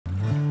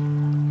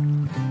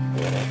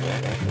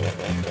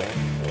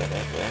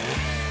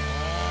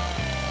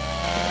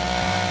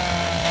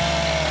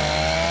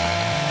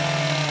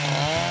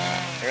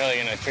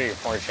treat your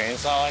poor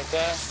chainsaw like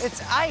this?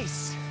 It's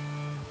ice.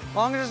 As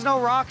long as there's no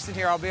rocks in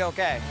here, I'll be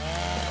okay.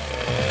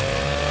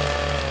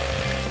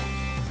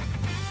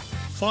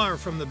 Far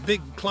from the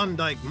big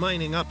Klondike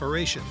mining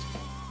operations,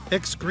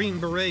 ex-Green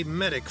Beret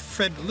medic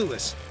Fred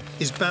Lewis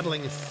is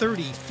battling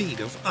 30 feet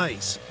of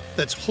ice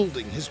that's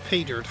holding his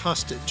pay dirt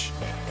hostage.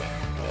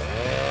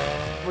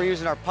 We're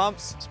using our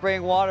pumps,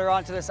 spraying water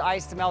onto this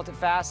ice to melt it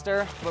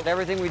faster, but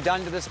everything we've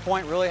done to this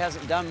point really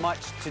hasn't done much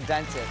to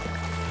dent it.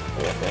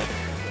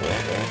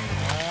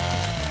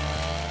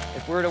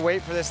 If we were to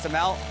wait for this to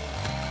melt,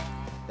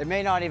 it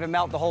may not even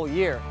melt the whole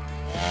year.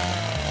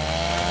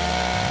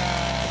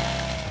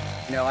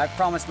 You know, I've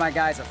promised my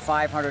guys a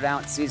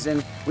 500-ounce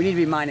season. We need to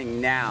be mining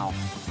now.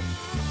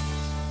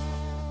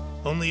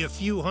 Only a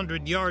few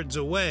hundred yards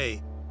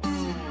away,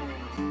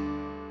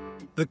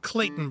 the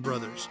Clayton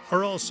brothers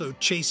are also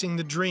chasing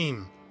the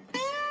dream.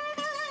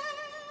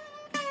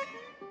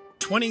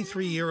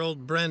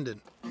 23-year-old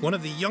Brandon, one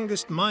of the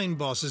youngest mine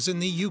bosses in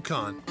the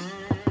Yukon.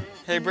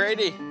 Hey,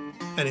 Brady.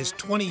 And his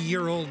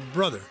 20-year-old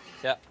brother.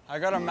 Yeah, I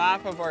got a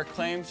map of our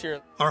claims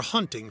here. Are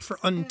hunting for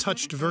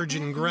untouched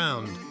virgin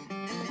ground.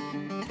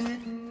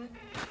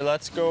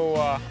 Let's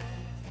go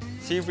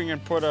see if we can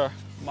put a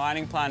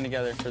mining plan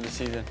together for the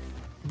season.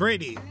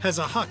 Brady has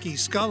a hockey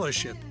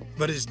scholarship,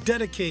 but is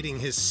dedicating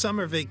his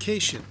summer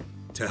vacation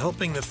to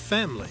helping the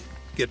family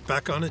get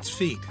back on its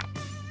feet.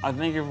 I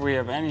think if we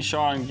have any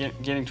shot in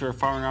getting to our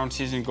 500-ounce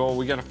season goal,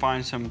 we got to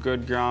find some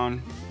good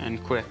ground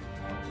and quick.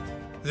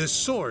 The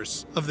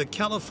source of the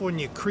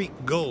California Creek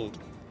gold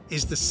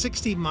is the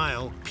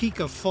 60-mile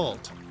Pica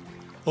Fault.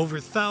 Over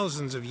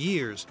thousands of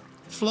years,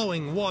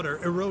 flowing water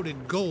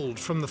eroded gold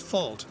from the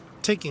fault,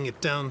 taking it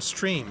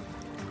downstream.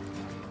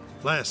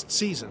 Last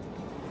season,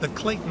 the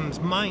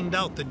Claytons mined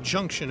out the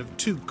junction of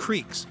two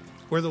creeks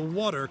where the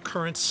water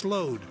current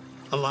slowed,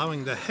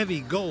 allowing the heavy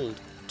gold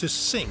to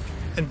sink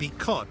and be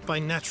caught by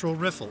natural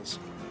riffles.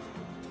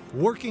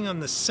 Working on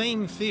the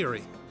same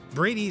theory,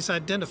 Brady's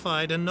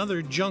identified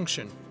another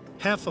junction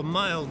half a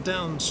mile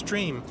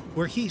downstream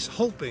where he's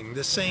hoping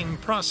the same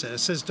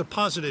process has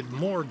deposited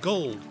more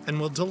gold and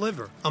will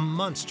deliver a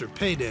monster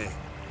payday.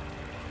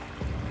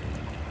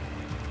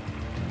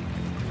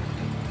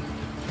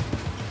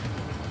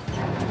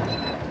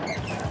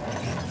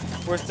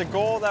 With the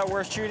goal that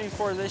we're shooting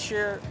for this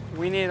year,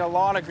 we need a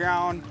lot of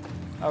ground,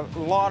 a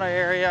lot of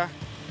area.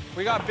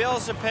 We got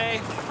bills to pay.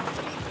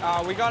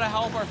 We got to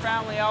help our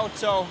family out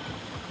so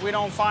we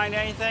don't find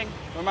anything.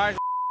 We might as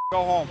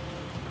well go home.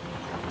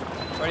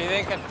 What are you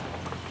thinking?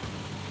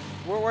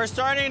 We're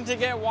starting to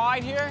get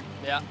wide here.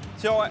 Yeah.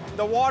 So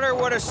the water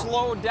would have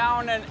slowed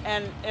down,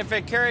 and if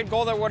it carried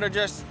gold, it would have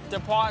just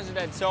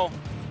deposited. So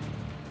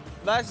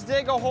let's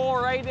dig a hole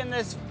right in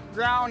this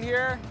ground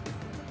here.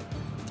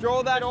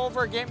 Throw that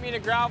over, get me the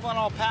gravel, and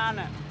I'll pan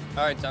it.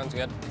 All right, sounds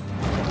good.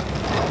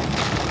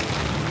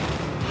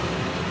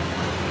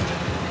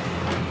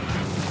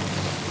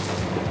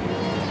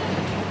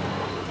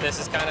 This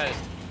is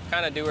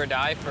kind of do or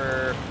die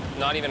for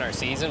not even our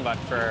season, but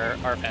for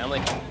our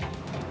family.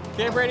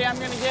 Okay, Brady, I'm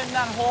gonna get in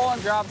that hole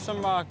and grab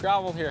some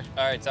gravel here.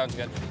 All right, sounds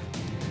good.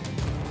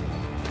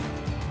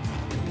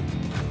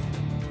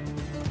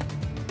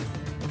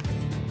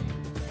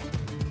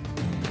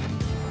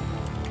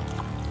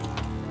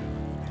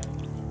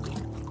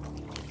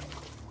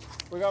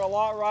 We got a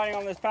lot riding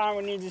on this pan.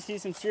 We need to see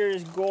some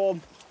serious gold.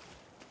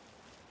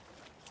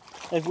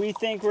 If we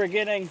think we're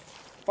getting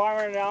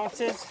 500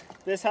 ounces,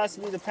 this has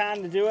to be the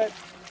pan to do it.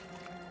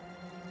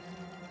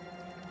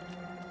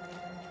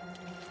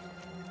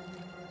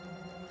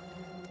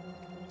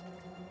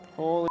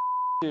 Holy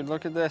dude,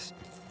 look at this.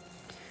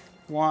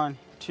 1,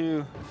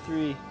 2,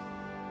 3.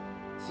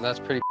 That's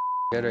pretty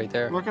good right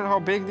there. Look at how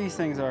big these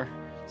things are.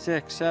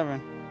 6,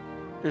 7.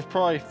 There's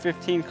probably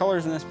 15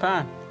 colors in this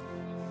pan.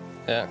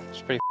 Yeah,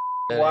 it's pretty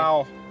good.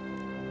 Wow.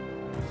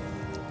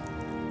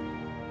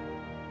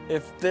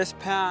 If this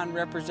pan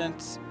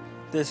represents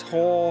this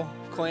whole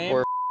claim,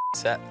 we're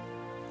set.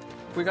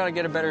 We gotta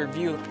get a better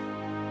view.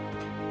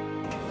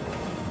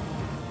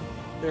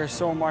 There's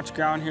so much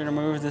ground here to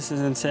move. This is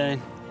insane.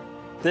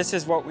 This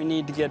is what we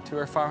need to get to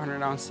our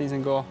 500-ounce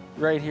season goal,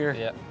 right here.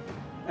 Yeah.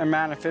 And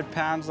man, if it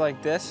pans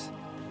like this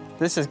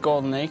is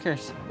golden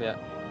acres. Yeah.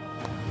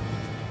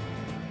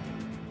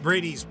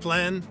 Brady's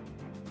plan?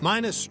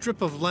 Mine a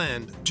strip of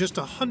land just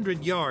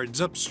 100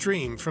 yards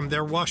upstream from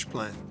their wash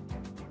plant.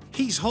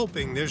 He's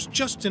hoping there's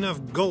just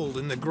enough gold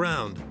in the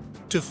ground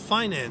to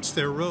finance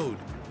their road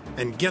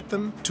and get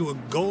them to a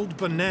gold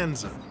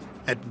bonanza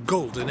at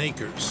Golden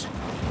Acres.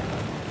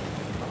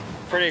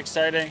 Pretty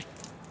exciting.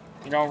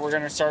 You know, we're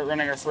gonna start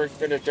running our first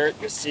bit of dirt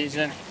this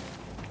season.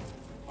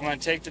 I'm gonna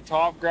take the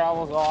top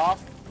gravels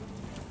off,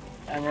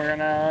 and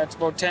it's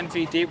about 10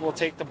 feet deep. We'll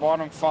take the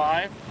bottom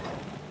 5.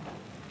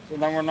 So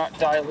then we're not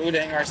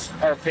diluting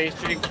our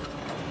pastry.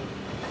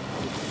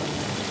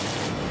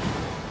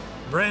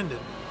 Brandon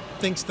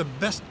thinks the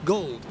best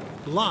gold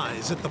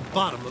lies at the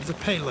bottom of the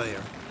pay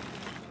layer.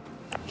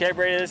 Okay,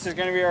 Brady, this is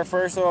gonna be our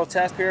first little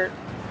test here.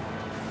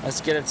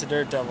 Let's get it to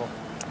Dirt Devil.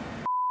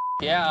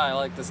 Yeah, I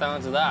like the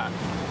sounds of that.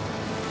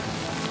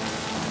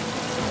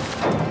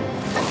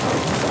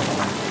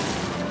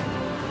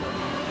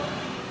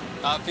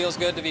 It feels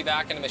good to be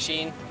back in a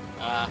machine.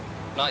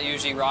 Not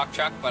usually rock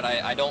truck, but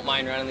I don't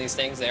mind running these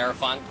things. They are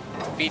fun.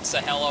 Beats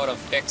the hell out of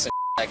picks and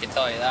I can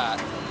tell you that.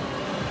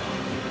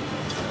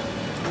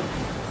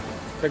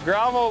 The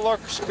gravel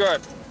looks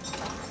good,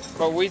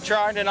 but we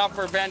tried an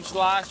upper bench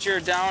last year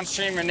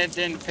downstream and it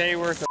didn't pay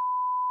worth a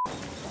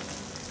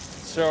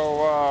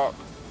So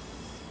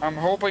I'm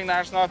hoping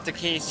that's not the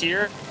case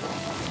here.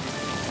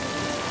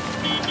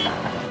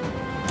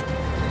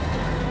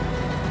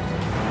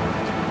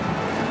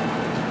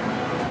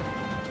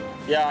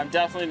 Yeah, I'm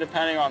definitely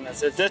depending on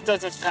this. If this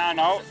doesn't pan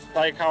out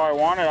like how I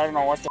want it, I don't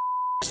know what the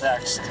is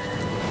next.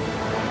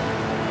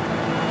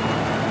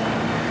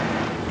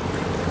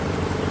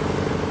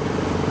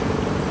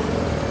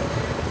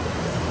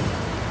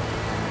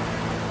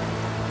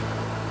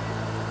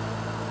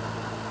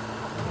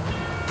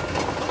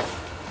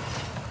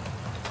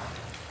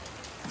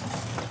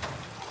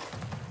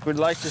 We'd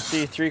like to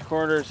see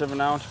 3/4 of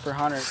an ounce per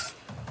 100.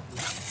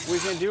 We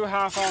can do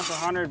 1/2 ounce a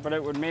 100, but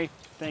it would make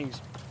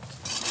things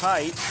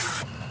tight.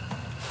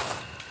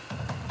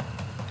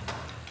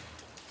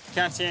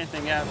 Can't see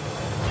anything yet.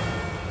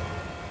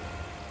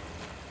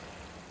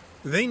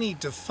 They need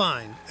to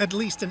find at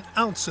least an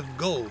ounce of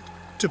gold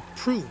to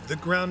prove the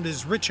ground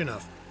is rich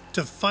enough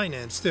to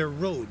finance their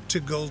road to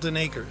Golden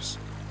Acres.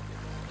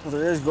 Well,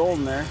 there is gold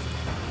in there.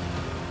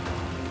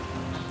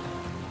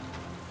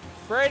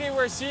 Brady,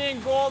 we're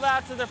seeing gold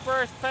after the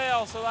first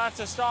pail, so that's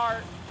a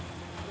start.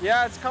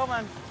 Yeah, it's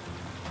coming.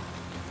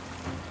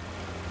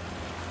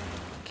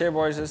 Okay,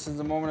 boys, this is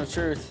the moment of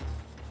truth.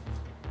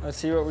 Let's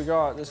see what we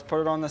got. Let's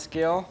put it on the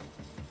scale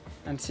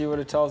and see what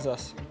it tells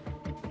us.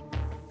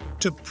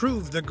 To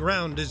prove the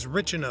ground is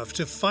rich enough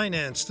to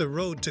finance the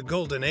road to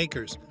Golden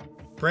Acres,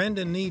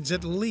 Brandon needs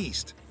at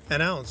least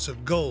an ounce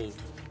of gold.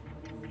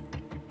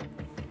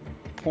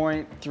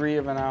 0.3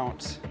 of an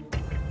ounce.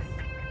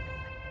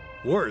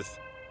 Worth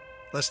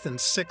less than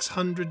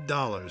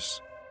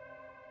 $600.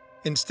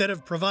 Instead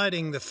of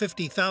providing the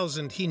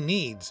 $50,000 he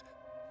needs,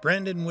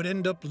 Brandon would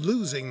end up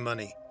losing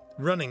money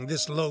running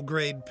this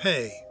low-grade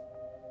pay.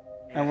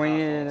 And we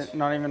needed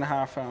not even a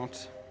 1/2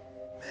 ounce.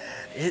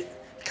 Man, it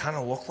kind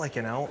of looked like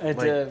an ounce. It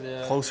did,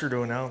 yeah. Closer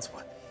to an ounce.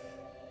 But...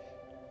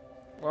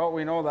 Well,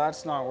 we know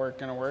that's not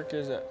gonna work,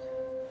 is it?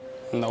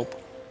 Nope.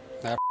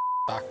 That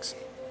sucks.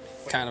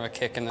 Kind of a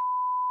kick in the...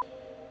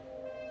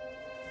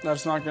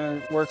 That's not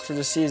gonna work for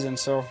the season,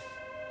 so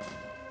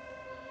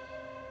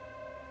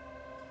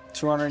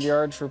 200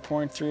 yards for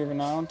 0.3 of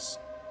an ounce.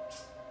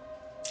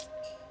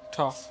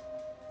 Tough.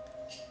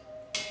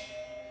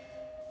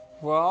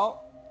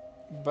 Well,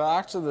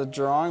 back to the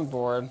drawing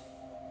board.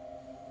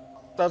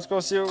 Let's go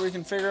see what we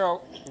can figure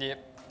out. Yep.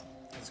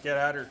 Let's get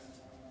at her.